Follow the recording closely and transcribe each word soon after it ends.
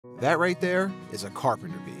That right there is a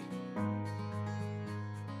carpenter bee.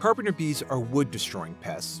 Carpenter bees are wood-destroying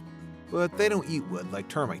pests, but they don't eat wood like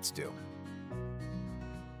termites do.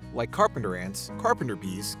 Like carpenter ants, carpenter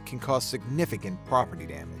bees can cause significant property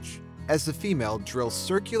damage, as the female drills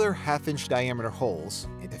circular half-inch diameter holes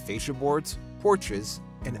into fascia boards, porches,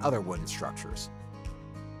 and other wooden structures.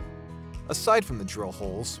 Aside from the drill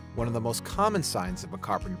holes, one of the most common signs of a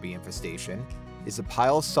carpenter bee infestation is a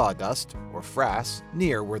pile of sawdust or frass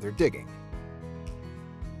near where they're digging.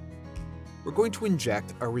 We're going to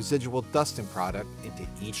inject a residual dusting product into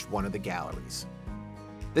each one of the galleries.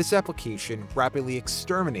 This application rapidly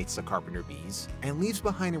exterminates the carpenter bees and leaves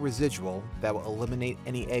behind a residual that will eliminate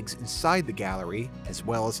any eggs inside the gallery as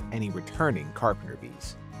well as any returning carpenter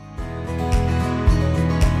bees.